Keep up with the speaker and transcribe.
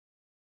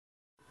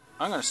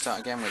I'm going to start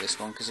again with this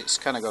one because it's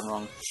kind of gone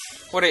wrong.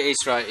 What it is,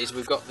 right, is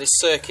we've got this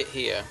circuit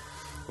here,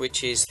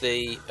 which is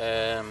the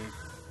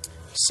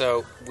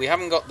so we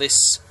haven't got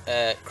this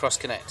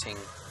cross-connecting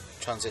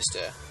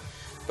transistor,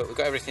 but we've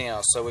got everything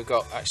else. So we've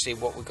got, actually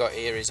what we've got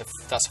here is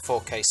that's a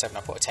 4K7.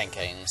 I put a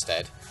 10K in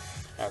instead.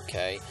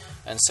 Okay,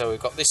 and so we've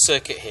got this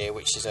circuit here,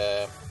 which is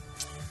a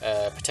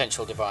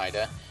potential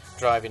divider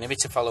driving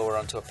emitter follower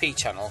onto a P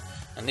channel,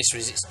 and this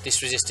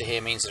resistor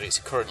here means that it's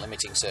a current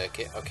limiting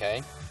circuit.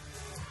 Okay,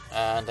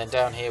 and then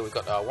down here we've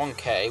got our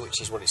 1K,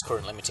 which is what it's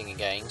current limiting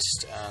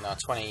against, and our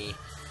 20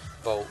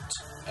 volt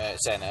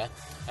Zener,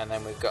 and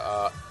then we've got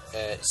our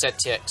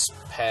ZTX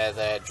pair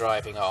there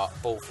driving our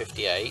Bull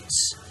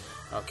 58s.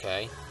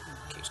 Okay,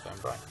 keeps going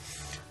bright.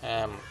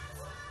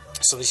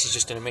 So this is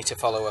just an emitter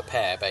follower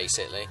pair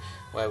basically,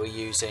 where we're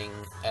using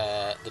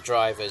the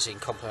drivers in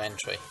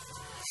complementary,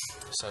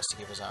 so as to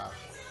give us our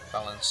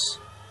balance.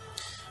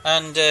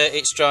 And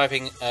it's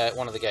driving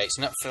one of the gates,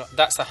 and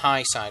that's the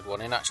high side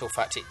one. In actual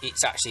fact,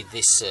 it's actually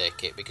this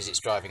circuit because it's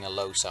driving a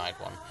low side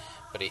one,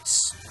 but it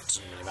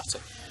doesn't really matter.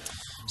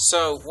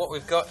 So what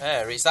we've got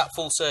there is that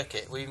full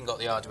circuit. We've even got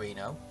the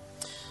Arduino.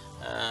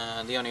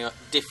 The only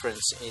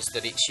difference is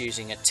that it's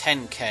using a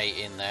 10K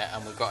in there,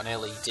 and we've got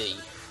an LED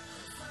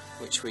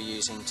which we're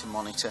using to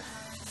monitor.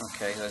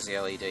 Okay, there's the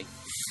LED.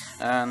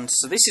 And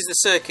so this is the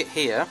circuit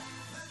here.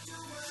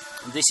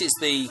 This is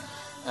the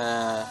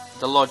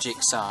logic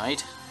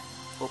side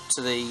up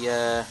to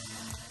the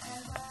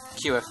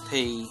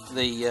QFP,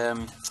 the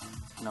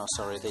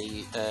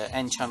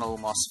N-channel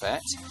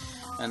MOSFET.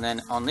 And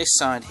then on this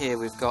side here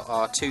we've got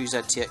our two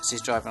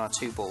ZTXs driving our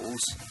two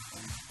Bulls,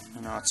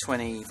 and our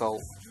 20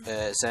 volt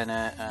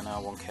Zener, and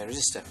our 1K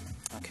resistor.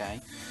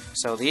 Okay,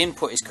 so the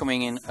input is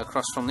coming in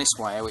across from this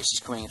wire, which is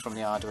coming in from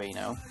the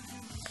Arduino.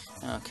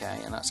 Okay,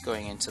 and that's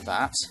going into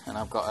that, and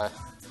I've got a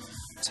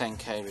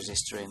 10K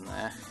resistor in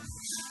there.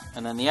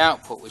 And then the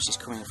output, which is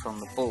coming from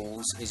the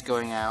Bulls, is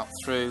going out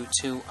through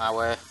to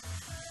our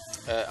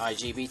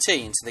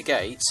IGBT into the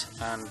gate,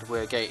 and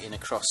we're gating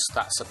across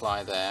that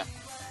supply there.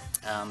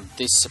 And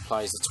this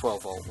supplies the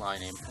 12 volt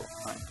line input.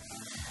 Right?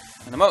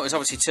 And the motor is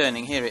obviously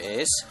turning. Here it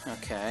is.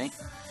 Okay,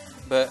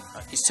 but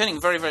it's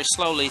turning very, very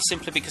slowly,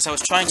 simply because I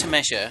was trying to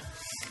measure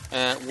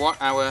what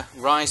our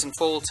rise and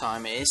fall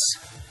time is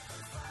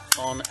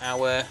on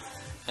our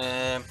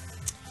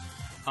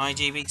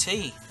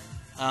IGBT.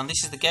 And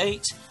this is the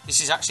gate.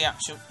 This is actually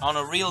on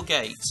a real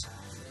gate,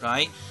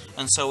 right?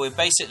 And so we've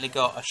basically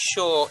got a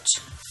short.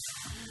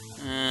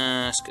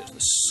 Let's go to the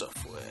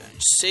software.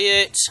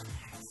 See it?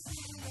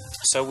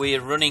 So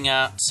we're running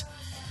at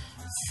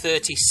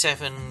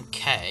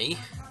 37k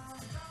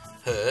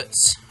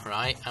hertz,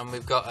 right? And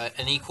we've got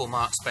an equal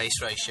mark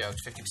space ratio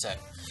to 50%.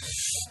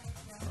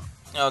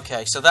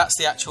 Okay, so that's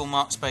the actual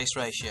mark space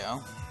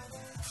ratio.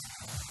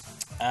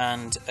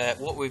 And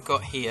what we've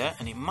got here,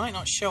 and it might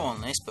not show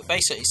on this, but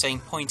basically it's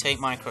saying 0.8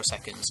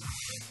 microseconds.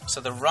 So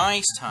the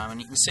rise time,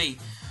 and you can see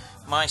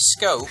my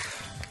scope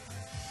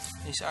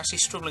is actually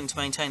struggling to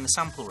maintain the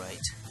sample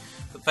rate.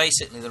 But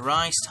basically the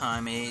rise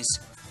time is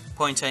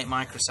 0.8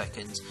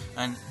 microseconds,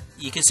 and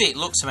you can see it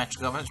looks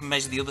symmetrical. I'm going to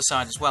measure the other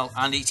side as well,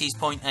 and it is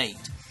 0.8.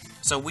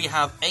 So we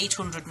have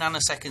 800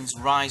 nanoseconds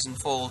rise and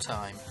fall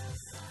time.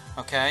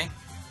 Okay,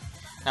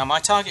 now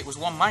my target was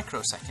 1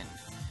 microsecond,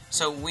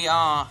 so we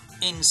are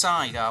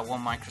inside our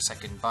 1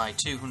 microsecond by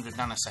 200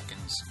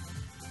 nanoseconds,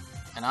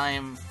 and I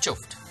am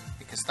chuffed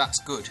because that's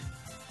good.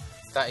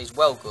 That is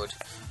well good.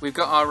 We've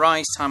got our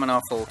rise time and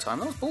our fall time.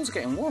 Those balls are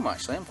getting warm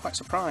actually. I'm quite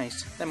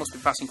surprised. They must be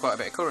passing quite a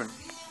bit of current.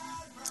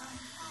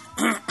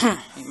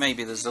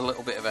 Maybe there's a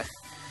little bit of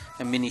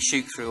a mini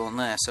shoot through on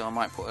there, so I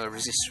might put a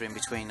resistor in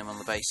between them on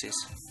the bases.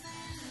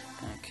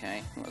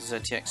 Okay, what the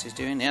ZTX is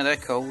doing? Yeah, they're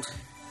cold.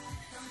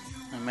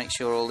 And make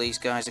sure all these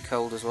guys are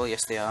cold as well.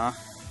 Yes, they are.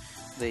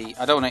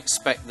 I don't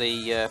expect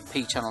the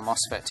P-channel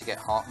MOSFET to get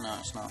hot. No,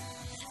 it's not.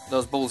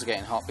 Those Bulls are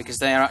getting hot because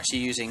they are actually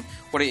using,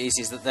 what it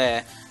is that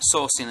they're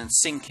sourcing and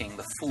sinking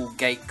the full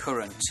gate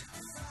current,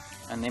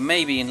 and they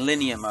may be in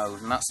linear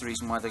mode, and that's the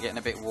reason why they're getting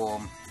a bit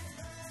warm.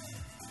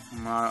 I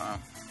don't know.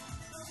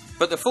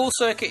 But the full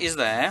circuit is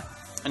there,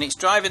 and it's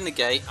driving the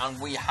gate, and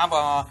we have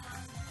our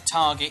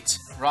target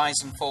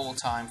rise and fall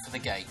time for the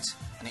gate,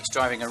 and it's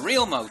driving a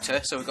real motor,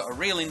 so we've got a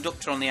real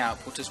inductor on the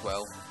output as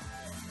well,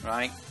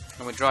 right?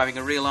 And we're driving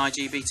a real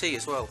IGBT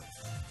as well.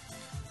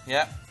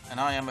 Yeah,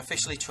 and I am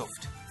officially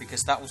chuffed,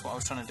 because that was what I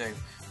was trying to do.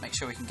 Make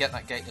sure we can get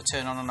that gate to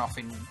turn on and off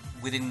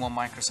within 1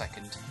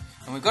 microsecond.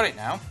 And we've got it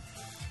now.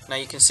 Now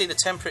you can see the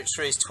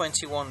temperature is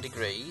 21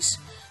 degrees.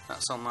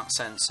 That's on that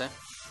sensor.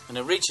 And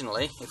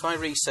originally, if I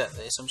reset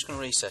this, I'm just going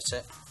to reset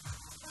it,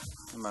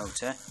 the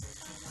motor,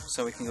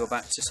 so we can go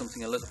back to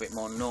something a little bit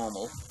more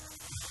normal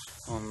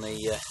on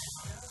the...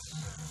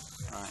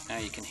 Right, now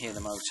you can hear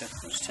the motor.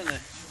 I'll just turn the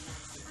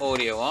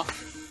audio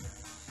off.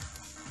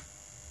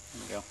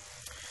 There we go.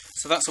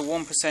 So that's a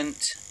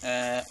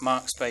 1%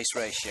 mark space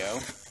ratio.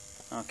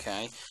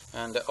 Okay,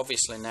 and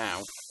obviously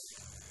now,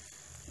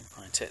 if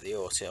I take the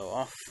audio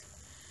off,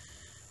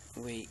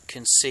 we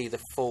can see the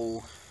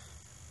full...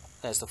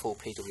 There's the full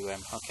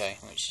PWM, okay,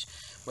 which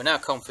we're now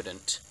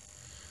confident.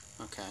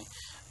 Okay,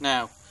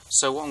 now,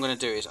 so what I'm going to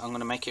do is I'm going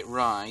to make it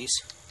rise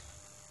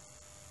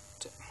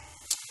to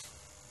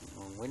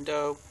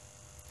window.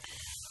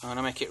 I'm going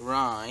to make it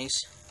rise,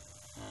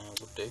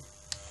 would do,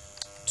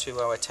 to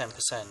our 10%.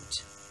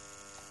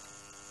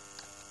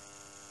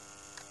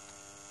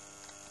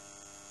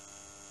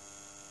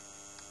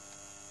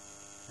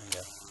 There you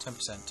go,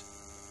 10%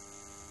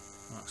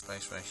 mark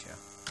space ratio.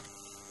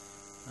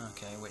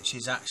 Okay, which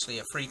is actually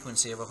a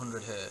frequency of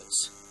 100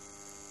 Hertz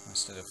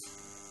instead of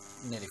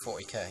nearly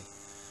 40k,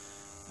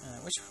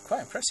 which is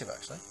quite impressive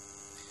actually.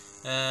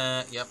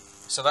 Yep,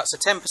 so that's a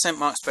 10%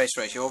 mark space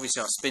ratio.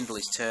 Obviously our spindle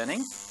is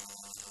turning,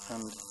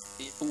 and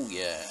oh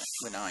yeah,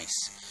 we're nice.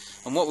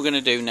 And what we're going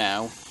to do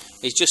now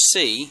is just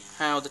see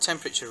how the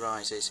temperature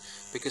rises,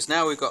 because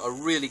now we've got a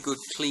really good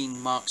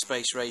clean mark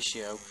space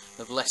ratio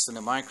of less than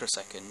a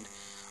microsecond.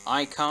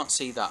 I can't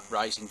see that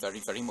rising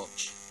very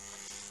much.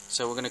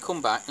 So we're going to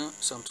come back. Oh,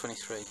 it's on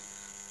 23.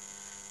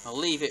 I'll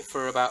leave it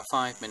for about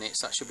 5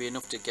 minutes. That should be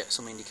enough to get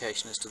some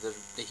indication as to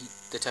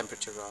the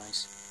temperature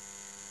rise.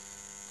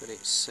 But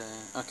it's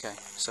okay.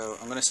 So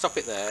I'm going to stop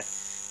it there,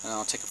 and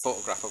I'll take a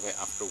photograph of it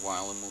after a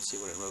while, and we'll see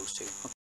what it rose to.